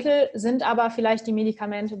gutes Mittel sind aber vielleicht die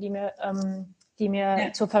Medikamente, die mir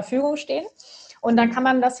zur Verfügung stehen. Und dann kann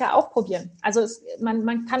man das ja auch probieren. Also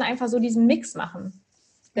man kann einfach so diesen Mix machen.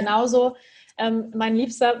 Genauso, mein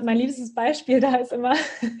liebstes Beispiel da ist immer,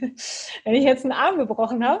 wenn ich jetzt einen Arm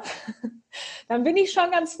gebrochen habe, dann bin ich schon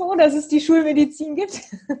ganz froh, dass es die Schulmedizin gibt.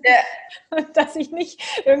 Ja. Und dass ich nicht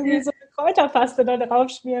irgendwie so eine Kräuterpaste da drauf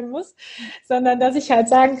schmieren muss, sondern dass ich halt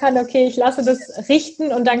sagen kann, okay, ich lasse das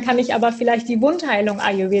richten und dann kann ich aber vielleicht die Wundheilung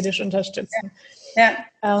ayurvedisch unterstützen.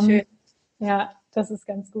 Schön. Ja, das ist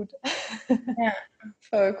ganz gut. Ja,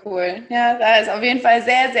 voll cool. Ja, da ist auf jeden Fall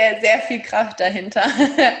sehr, sehr, sehr viel Kraft dahinter.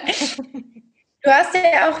 Du hast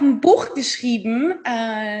ja auch ein Buch geschrieben,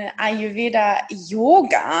 Ayurveda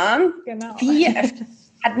Yoga. Genau.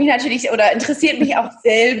 Hat mich natürlich oder interessiert mich auch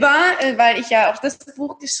selber, weil ich ja auch das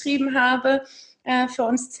Buch geschrieben habe für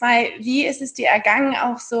uns zwei. Wie ist es dir ergangen,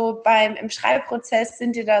 auch so im Schreibprozess?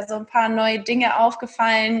 Sind dir da so ein paar neue Dinge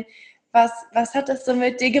aufgefallen? Was hat das so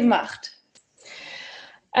mit dir gemacht?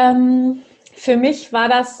 Für mich war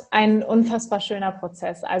das ein unfassbar schöner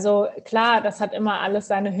Prozess. Also klar, das hat immer alles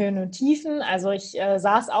seine Höhen und Tiefen. Also ich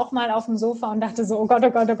saß auch mal auf dem Sofa und dachte so, oh Gott,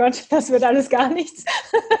 das wird alles gar nichts.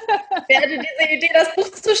 Wer hatte diese Idee, das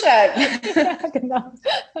Buch zu schreiben? Ja, genau.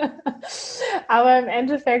 Aber im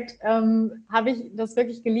Endeffekt habe ich das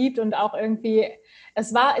wirklich geliebt und auch irgendwie,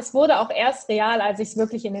 es wurde auch erst real, als ich es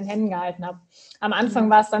wirklich in den Händen gehalten habe. Am Anfang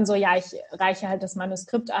war es dann so, ja, ich reiche halt das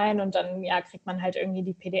Manuskript ein und dann kriegt man halt irgendwie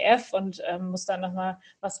die PDF und muss dann nochmal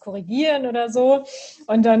was korrigieren oder so.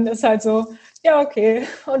 Und dann ist halt so, ja, okay.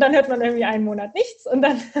 Und dann hört man irgendwie einen Monat nichts und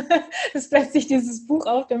dann ist plötzlich dieses Buch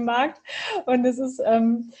auf dem Markt und es ist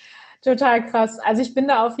total krass. Also ich bin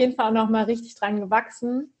da auf jeden Fall auch nochmal richtig dran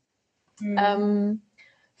gewachsen.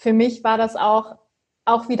 Für mich war das auch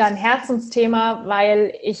wieder ein Herzensthema,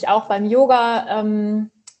 weil ich auch beim Yoga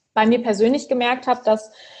bei mir persönlich gemerkt habe,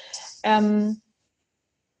 dass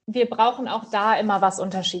wir brauchen auch da immer was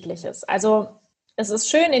Unterschiedliches. Also es ist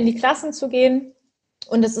schön, in die Klassen zu gehen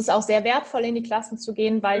und es ist auch sehr wertvoll, in die Klassen zu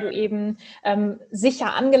gehen, weil du eben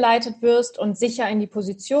sicher angeleitet wirst und sicher in die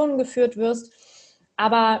Positionen geführt wirst.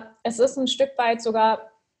 Aber es ist ein Stück weit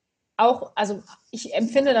sogar auch, also ich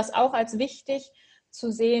empfinde das auch als wichtig,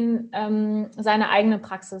 zu sehen, seine eigene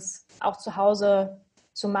Praxis auch zu Hause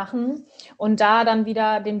zu machen und da dann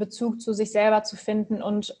wieder den Bezug zu sich selber zu finden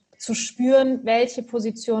und zu spüren, welche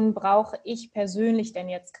Positionen brauche ich persönlich denn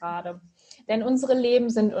jetzt gerade. Denn unsere Leben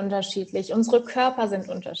sind unterschiedlich, unsere Körper sind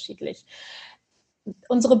unterschiedlich,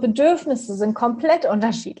 unsere Bedürfnisse sind komplett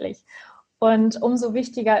unterschiedlich. Und umso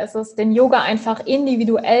wichtiger ist es, den Yoga einfach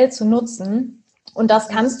individuell zu nutzen. Und das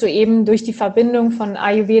kannst du eben durch die Verbindung von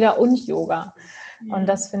Ayurveda und Yoga. Und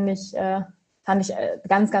das fand ich ein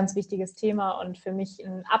ganz, ganz wichtiges Thema und für mich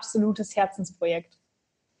ein absolutes Herzensprojekt.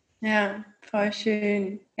 Ja, voll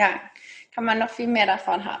schön. Ja, kann man noch viel mehr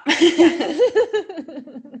davon haben.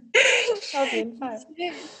 Auf jeden Fall.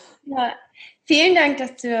 Ja. Vielen Dank,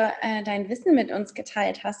 dass du dein Wissen mit uns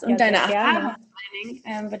geteilt hast und deine Erfahrung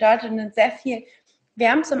bedeutet uns sehr viel.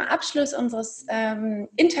 Wir haben zum Abschluss unseres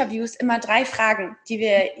Interviews immer 3 Fragen, die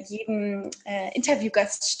wir jedem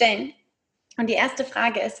Interviewgast stellen. Und die erste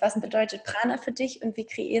Frage ist, was bedeutet Prana für dich und wie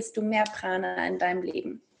kreierst du mehr Prana in deinem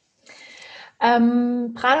Leben?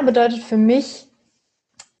 Prana bedeutet für mich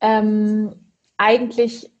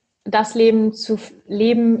eigentlich das Leben zu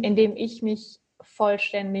leben, in dem ich mich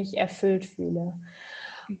vollständig erfüllt fühle.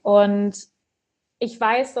 Und ich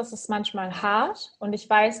weiß, das ist manchmal hart und ich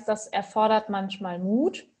weiß, das erfordert manchmal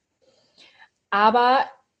Mut. Aber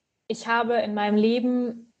ich habe in meinem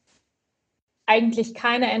Leben eigentlich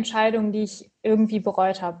keine Entscheidung, die ich irgendwie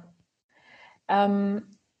bereut habe.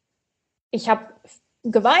 Ich habe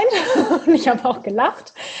geweint und ich habe auch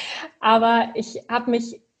gelacht, aber ich habe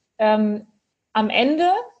mich am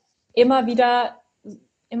Ende immer wieder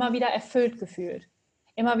erfüllt gefühlt.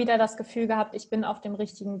 Immer wieder das Gefühl gehabt, ich bin auf dem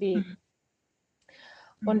richtigen Weg.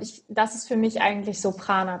 Und das ist für mich eigentlich so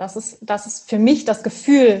Prana. Das ist für mich das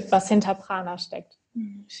Gefühl, was hinter Prana steckt.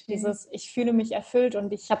 Ich fühle mich erfüllt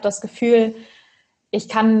und ich habe das Gefühl, ich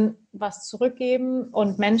kann was zurückgeben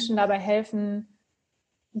und Menschen dabei helfen,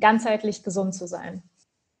 ganzheitlich gesund zu sein.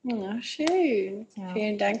 Ja, schön. Ja.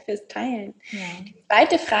 Vielen Dank fürs Teilen. Ja. Die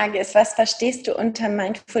zweite Frage ist, was verstehst du unter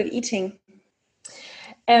Mindful Eating?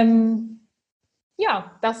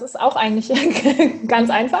 Ja, das ist auch eigentlich ganz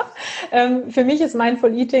einfach. Für mich ist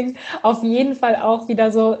Mindful Eating auf jeden Fall auch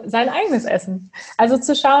wieder so sein eigenes Essen. Also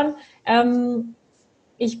zu schauen,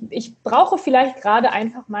 ich brauche vielleicht gerade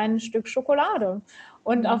einfach mein Stück Schokolade.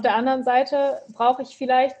 Und auf der anderen Seite brauche ich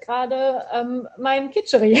vielleicht gerade meinen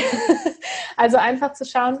Kitscheri. Also einfach zu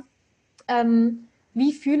schauen,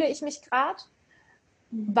 wie fühle ich mich gerade?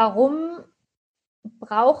 Warum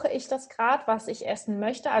brauche ich das gerade, was ich essen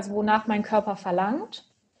möchte? Also wonach mein Körper verlangt.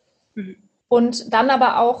 Und dann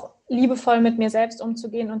aber auch liebevoll mit mir selbst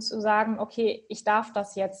umzugehen und zu sagen, okay, ich darf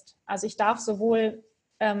das jetzt. Also ich darf sowohl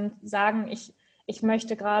sagen, ich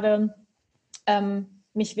möchte gerade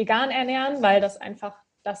mich vegan ernähren, weil das einfach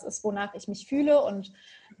das ist, wonach ich mich fühle und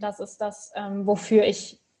das ist das, wofür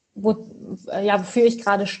ich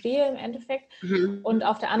gerade stehe im Endeffekt. Und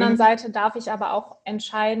auf der anderen Seite darf ich aber auch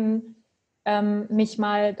entscheiden, mich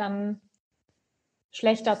mal dann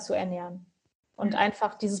schlechter zu ernähren. Und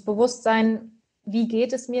einfach dieses Bewusstsein, wie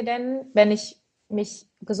geht es mir denn, wenn ich mich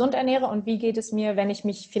gesund ernähre und wie geht es mir, wenn ich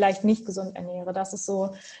mich vielleicht nicht gesund ernähre. Das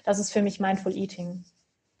ist für mich Mindful Eating.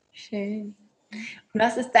 Schön. Und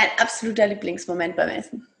was ist dein absoluter Lieblingsmoment beim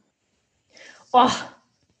Essen? Oh.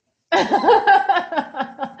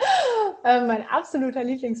 Mein absoluter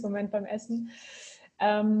Lieblingsmoment beim Essen.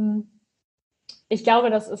 Ich glaube,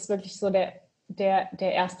 das ist wirklich so der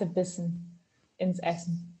erste Bissen ins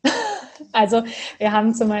Essen. Also wir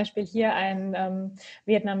haben zum Beispiel hier einen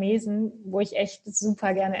Vietnamesen, wo ich echt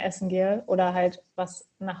super gerne essen gehe oder halt was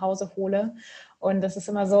nach Hause hole. Und das ist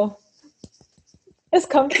immer so, es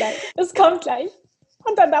kommt gleich.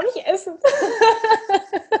 Und dann darf ich essen.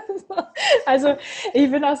 Also ich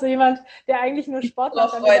bin auch so jemand, der eigentlich nur Sport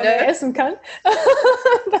macht, damit er essen kann.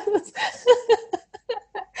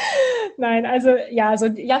 Nein, also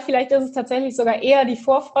vielleicht ist es tatsächlich sogar eher die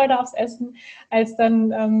Vorfreude aufs Essen, als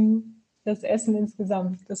dann das Essen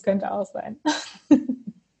insgesamt. Das könnte auch sein.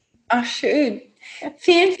 Ach, schön.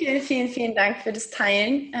 Vielen, vielen, vielen, vielen Dank für das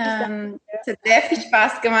Teilen. Es hat sehr viel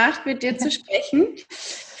Spaß gemacht, mit dir zu sprechen.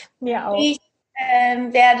 Mir auch. Ich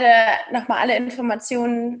werde nochmal alle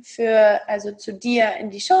Informationen zu dir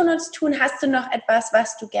in die Shownotes tun. Hast du noch etwas,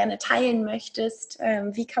 was du gerne teilen möchtest?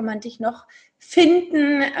 Wie kann man dich noch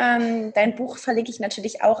finden? Dein Buch verlinke ich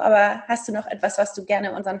natürlich auch, aber hast du noch etwas, was du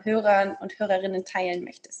gerne unseren Hörern und Hörerinnen teilen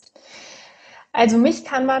möchtest? Also mich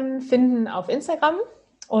kann man finden auf Instagram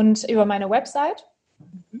und über meine Website.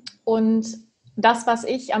 Und das, was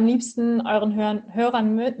ich am liebsten euren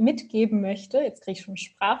Hörern mitgeben möchte, jetzt kriege ich schon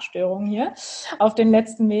Sprachstörungen hier auf den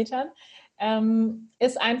letzten Metern,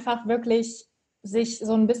 ist einfach wirklich, sich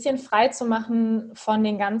so ein bisschen frei zu machen von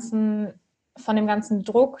dem ganzen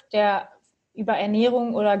Druck, der über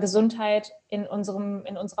Ernährung oder Gesundheit in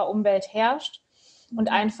unserer Umwelt herrscht und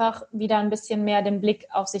einfach wieder ein bisschen mehr den Blick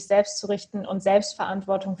auf sich selbst zu richten und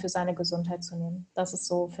Selbstverantwortung für seine Gesundheit zu nehmen. Das ist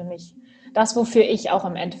so für mich das, wofür ich auch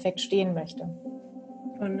im Endeffekt stehen möchte.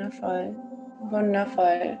 Wundervoll,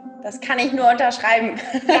 wundervoll. Das kann ich nur unterschreiben.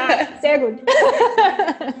 Ja, sehr gut.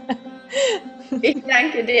 Ich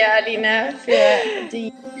danke dir, Alina, für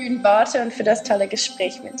die schönen Worte und für das tolle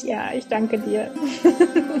Gespräch mit dir. Ja, ich danke dir.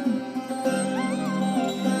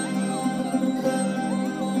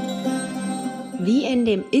 Wie in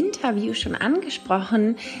dem Interview schon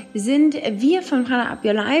angesprochen, sind wir von Prana Up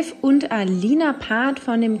Your Life und Alina Part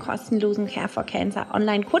von dem kostenlosen Care for Cancer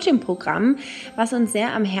Online-Coaching-Programm, was uns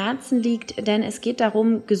sehr am Herzen liegt, denn es geht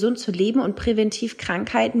darum, gesund zu leben und präventiv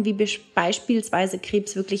Krankheiten wie beispielsweise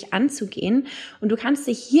Krebs wirklich anzugehen. Und du kannst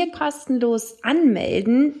dich hier kostenlos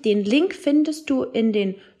anmelden. Den Link findest du in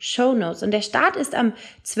den Shownotes. Und der Start ist am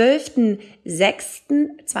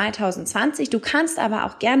 12.06.2020. Du kannst aber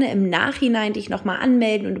auch gerne im Nachhinein dich nochmal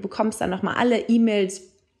anmelden und du bekommst dann nochmal alle E-Mails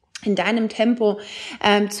in deinem Tempo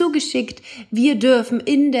zugeschickt. Wir dürfen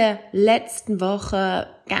in der letzten Woche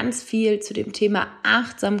ganz viel zu dem Thema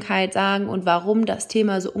Achtsamkeit sagen und warum das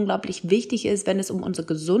Thema so unglaublich wichtig ist, wenn es um unsere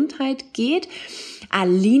Gesundheit geht.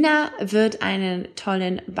 Alina wird einen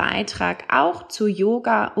tollen Beitrag auch zu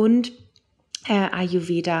Yoga und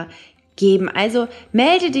Ayurveda geben. Also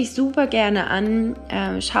melde dich super gerne an,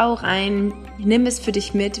 schau rein, nimm es für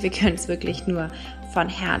dich mit. Wir können es wirklich nur von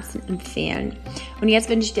Herzen empfehlen. Und jetzt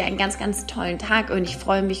wünsche ich dir einen ganz, ganz tollen Tag und ich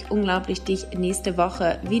freue mich unglaublich, dich nächste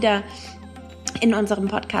Woche wieder in unserem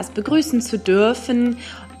Podcast begrüßen zu dürfen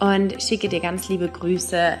und schicke dir ganz liebe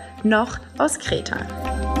Grüße noch aus Kreta.